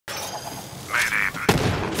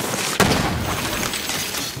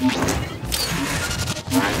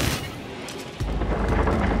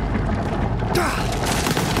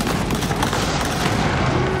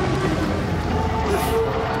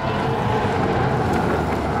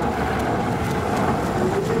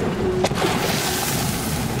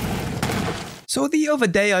So the other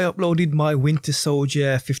day I uploaded my Winter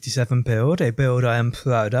Soldier 57 build, a build I am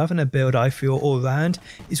proud of and a build I feel all round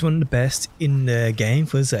is one of the best in the game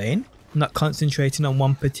for Zane. I'm not concentrating on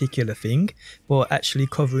one particular thing, but actually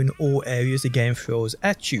covering all areas the game throws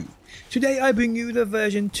at you. Today I bring you the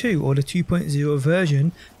version 2 or the 2.0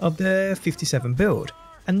 version of the 57 build.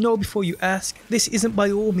 And know before you ask, this isn't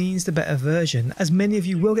by all means the better version, as many of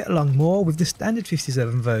you will get along more with the standard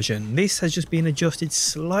 57 version. This has just been adjusted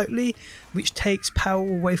slightly, which takes power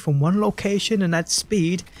away from one location and adds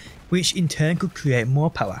speed, which in turn could create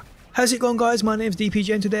more power. How's it going, guys? My name's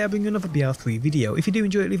DPJ and today I bring you another BL3 video. If you do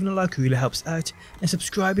enjoy it, leaving a like really helps out, and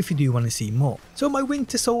subscribe if you do want to see more. So my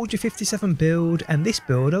Winter Soldier 57 build and this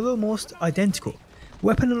build are almost identical.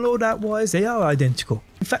 Weapon and loadout wise, they are identical.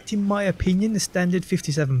 In fact, in my opinion, the standard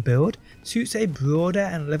 57 build suits a broader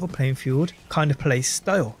and level playing field kind of play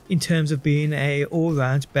style, in terms of being a all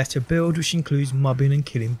round better build which includes mobbing and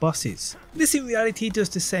killing bosses. This in reality does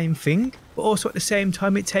the same thing, but also at the same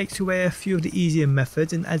time it takes away a few of the easier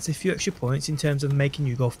methods and adds a few extra points in terms of making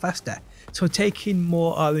you go faster. So taking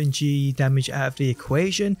more RNG damage out of the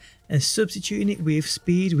equation and substituting it with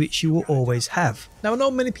speed, which you will always have. Now I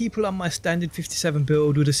know many people on my standard 57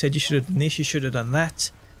 build would have said you should have done this, you should have done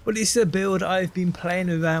that, but this is a build I've been playing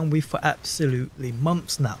around with for absolutely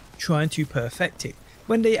months now, trying to perfect it.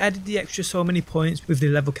 When they added the extra so many points with the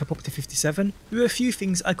level cap up to 57, there were a few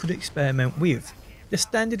things I could experiment with. The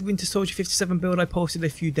standard Winter Soldier 57 build I posted a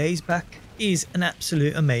few days back is an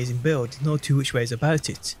absolute amazing build, no two which ways about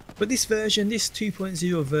it. But this version, this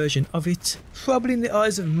 2.0 version of it, probably in the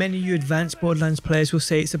eyes of many of you advanced Borderlands players will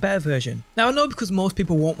say it's a better version. Now I know because most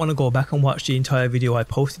people won't want to go back and watch the entire video I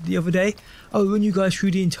posted the other day, I'll run you guys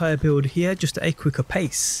through the entire build here just at a quicker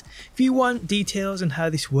pace. If you want details on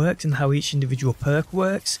how this works and how each individual perk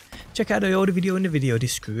works, check out the older video in the video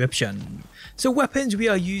description. So weapons, we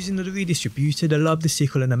are using the redistributed, the lob, the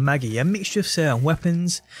sickle and the Maggie, a mixture of certain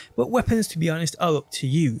weapons, but weapons to be honest are up to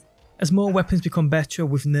you. As more weapons become better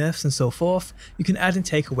with nerfs and so forth, you can add and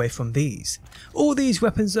take away from these. All these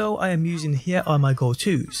weapons though I am using here are my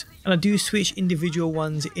go-tos, and I do switch individual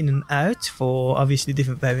ones in and out for obviously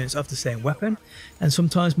different variants of the same weapon, and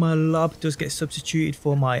sometimes my lob does get substituted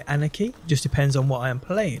for my anarchy, just depends on what I am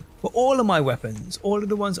playing. But all of my weapons, all of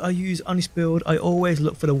the ones I use on this build, I always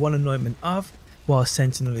look for the one anointment of, while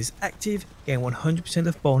Sentinel is active, gain 100%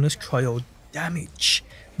 of bonus cryo damage.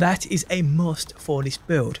 That is a must for this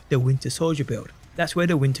build, the Winter Soldier build. That's where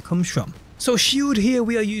the winter comes from. So shield here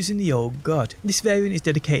we are using the Old God. This variant is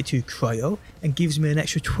dedicated to cryo and gives me an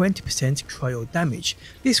extra 20% cryo damage.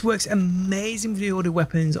 This works amazing with the other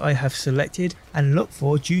weapons I have selected and look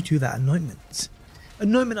for due to that anointment.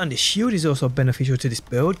 Anointment on the shield is also beneficial to this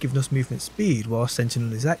build, giving us movement speed while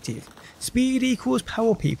Sentinel is active. Speed equals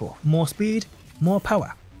power, people. More speed, more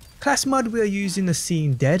power. Class mod we are using the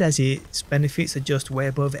Seen Dead, as its benefits are just way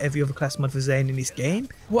above every other class mod for Zane in this game.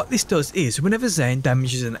 What this does is, whenever Zane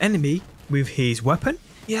damages an enemy with his weapon,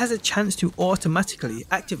 he has a chance to automatically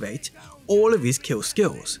activate all of his kill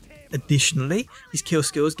skills. Additionally, his kill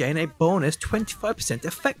skills gain a bonus 25%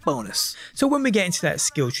 effect bonus. So when we get into that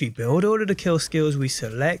skill tree build, all of the kill skills we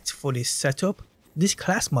select for this setup, this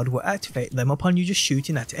class mod will activate them upon you just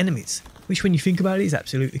shooting at enemies, which when you think about it is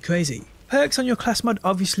absolutely crazy. Perks on your class mod,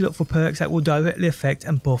 obviously look for perks that will directly affect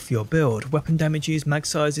and buff your build, weapon damages, mag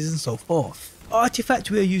sizes and so forth. Artifact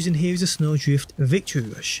we are using here is a Snowdrift Victory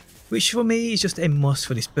Rush, which for me is just a must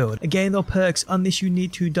for this build. Again though, perks on this you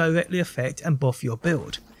need to directly affect and buff your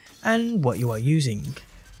build, and what you are using.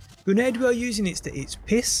 Grenade we are using it's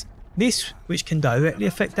Piss, this which can directly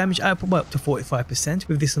affect damage output by up to 45%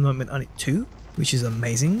 with this anointment on it too, which is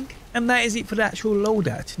amazing. And that is it for the actual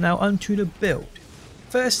loadout. Now onto the build.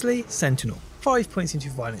 Firstly, Sentinel, 5 points into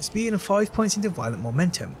violent speed and 5 points into violent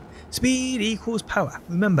momentum. Speed equals power,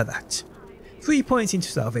 remember that. 3 points into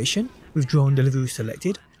salvation, with drone delivery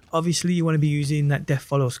selected. Obviously you want to be using that death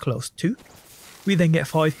follows close too. We then get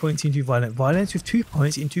 5 points into violent violence with 2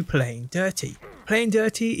 points into playing dirty. Playing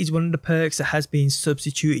dirty is one of the perks that has been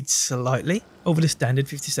substituted slightly over the standard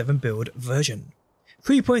 57 build version.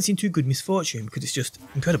 3 points into good misfortune because it's just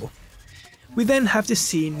incredible. We then have the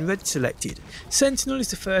Seen Red selected. Sentinel is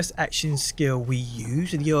the first action skill we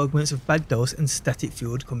use, with the augments of Bad Dose and Static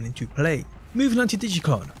Field coming into play. Moving on to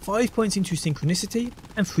Digiclone, 5 points into Synchronicity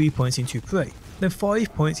and 3 points into Prey, then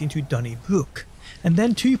 5 points into Donnybrook, and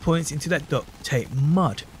then 2 points into that Duct Tape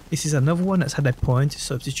mod. This is another one that's had a point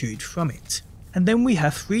substituted from it. And then we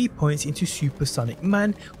have 3 points into Supersonic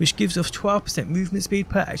Man, which gives us 12% movement speed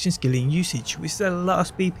per action skill in usage, which is a lot of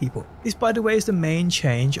speed, people. This by the way is the main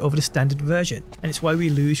change over the standard version, and it's why we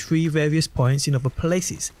lose 3 various points in other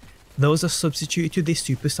places. Those are substituted to this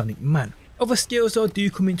Supersonic Man. Other skills though do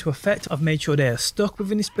come into effect. I've made sure they are stuck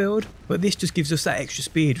within this build, but this just gives us that extra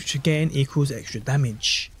speed, which again equals extra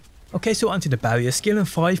damage. Okay, so onto the barrier skill and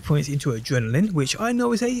 5 points into adrenaline, which I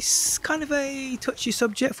know is a kind of a touchy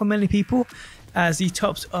subject for many people, as the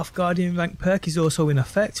tops off guardian rank perk is also in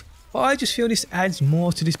effect, but I just feel this adds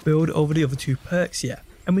more to this build over the other 2 perks here,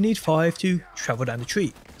 and we need 5 to travel down the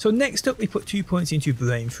tree. So next up we put 2 points into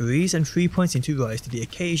brain freeze and 3 points into rise to the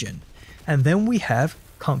occasion, and then we have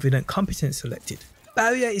confident competence selected.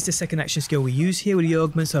 Barrier is the second action skill we use here with the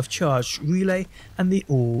augments of charged relay and the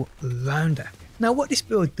all-rounder. Now what this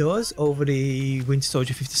build does over the Winter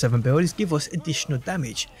Soldier 57 build is give us additional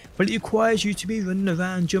damage, but it requires you to be running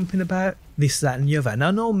around, jumping about, this, that and the other. Now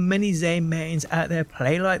I know many Zane mains out there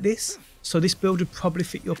play like this, so this build would probably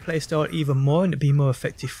fit your playstyle even more and it'd be more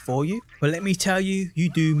effective for you, but let me tell you, you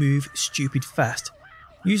do move stupid fast.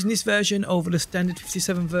 Using this version over the standard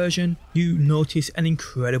 57 version, you notice an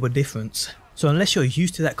incredible difference. So unless you're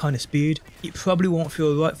used to that kind of speed, it probably won't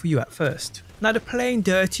feel right for you at first. Now the plain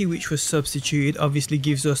dirty, which was substituted, obviously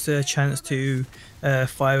gives us a chance to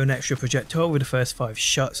fire an extra projectile with the first 5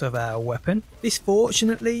 shots of our weapon. This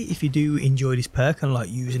fortunately, if you do enjoy this perk and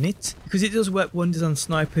like using it, because it does work wonders on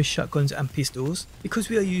snipers, shotguns and pistols, because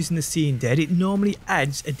we are using the Seeing Dead, it normally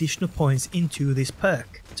adds additional points into this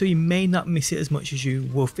perk, so you may not miss it as much as you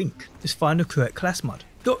will think. Just find the correct class mod.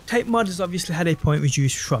 Duct tape mod has obviously had a point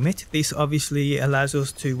reduced from it. This obviously allows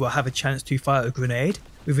us to have a chance to fire a grenade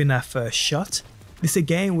within our first shot. This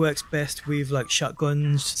again works best with like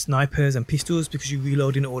shotguns, snipers and pistols because you're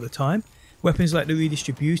reloading all the time. Weapons like the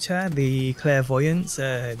redistributor, the clairvoyance,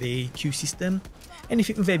 the Q system,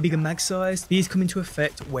 anything with a bigger mag size, these come into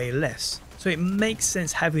effect way less. So it makes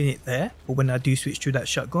sense having it there for when I do switch to that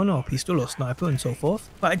shotgun or pistol or sniper and so forth.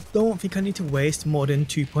 But I don't think I need to waste more than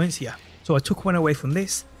 2 points here. So I took one away from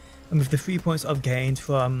this, and with the 3 points I've gained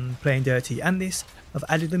from playing dirty and this, I've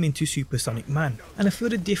added them into Supersonic Man, and I feel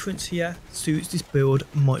the difference here suits this build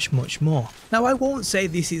much more. Now I won't say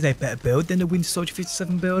this is a better build than the Winter Soldier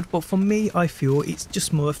 57 build, but for me I feel it's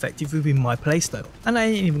just more effective within my playstyle. And I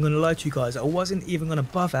ain't even gonna lie to you guys, I wasn't even gonna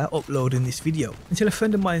bother uploading this video until a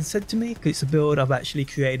friend of mine said to me, because it's a build I've actually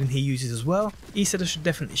created and he uses as well, he said I should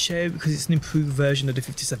definitely share it because it's an improved version of the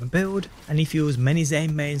 57 build, and he feels many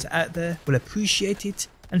Zane mains out there will appreciate it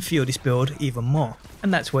and feel this build even more.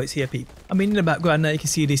 And that's why it's here, people. I mean, in the background now you can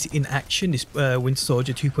see this in action, this Winter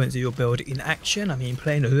Soldier 2.0 build in action. I mean,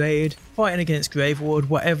 playing a raid, fighting against Grave Ward,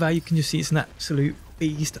 whatever, you can just see it's an absolute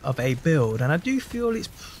beast of a build, and I do feel it's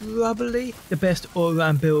probably the best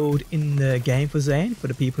all-round build in the game for Zane, for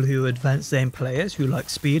the people who are advanced Zane players who like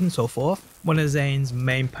speed and so forth. One of Zane's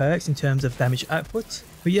main perks in terms of damage output.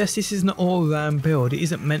 But yes, this is an all-round build. It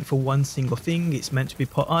isn't meant for one single thing, it's meant to be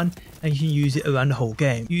put on and you can use it around the whole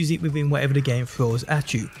game. Use it within whatever the game throws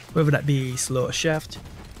at you, whether that be Slaughter Shaft,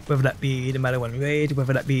 whether that be the Madawan raid,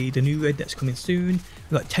 whether that be the new raid that's coming soon.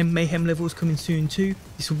 We've got 10 mayhem levels coming soon too.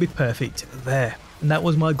 This will be perfect there. And that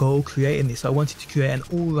was my goal creating this. I wanted to create an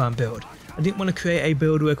all-round build. I didn't want to create a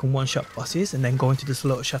build where I can one-shot bosses and then go into the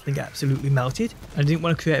Slaughter Shaft and get absolutely melted. I didn't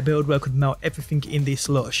want to create a build where I could melt everything in the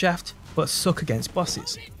Slaughter Shaft but suck against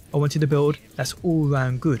bosses. I wanted a build that's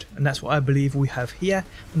all-round good, and that's what I believe we have here,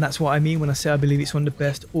 and that's what I mean when I say I believe it's one of the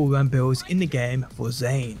best all-round builds in the game for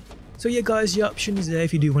Zane. So yeah guys, the option is there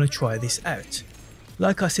if you do want to try this out.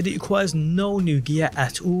 Like I said, it requires no new gear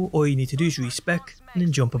at all you need to do is respec and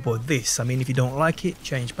then jump aboard this. I mean, if you don't like it,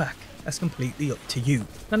 change back. That's completely up to you.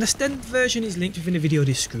 Now the standard version is linked within the video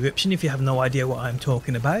description if you have no idea what I'm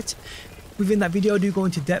talking about. Within that video I do go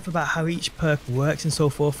into depth about how each perk works and so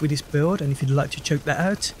forth with this build, and if you'd like to check that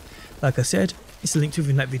out, like I said, it's linked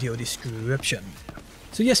within that video description.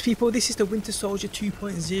 So yes people, this is the Winter Soldier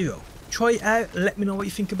 2.0. Try it out, let me know what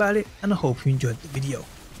you think about it, and I hope you enjoyed the video.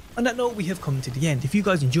 On that note, we have come to the end. If you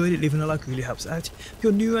guys enjoyed it, leaving a like really helps out. If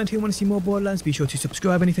you're new around here and want to see more Borderlands, be sure to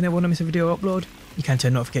subscribe, and if you never want to miss a video upload, you can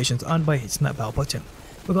turn notifications on by hitting that bell button.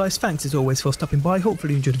 But guys, thanks as always for stopping by.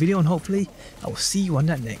 Hopefully you enjoyed the video, and hopefully I will see you on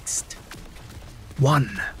that next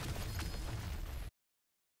one.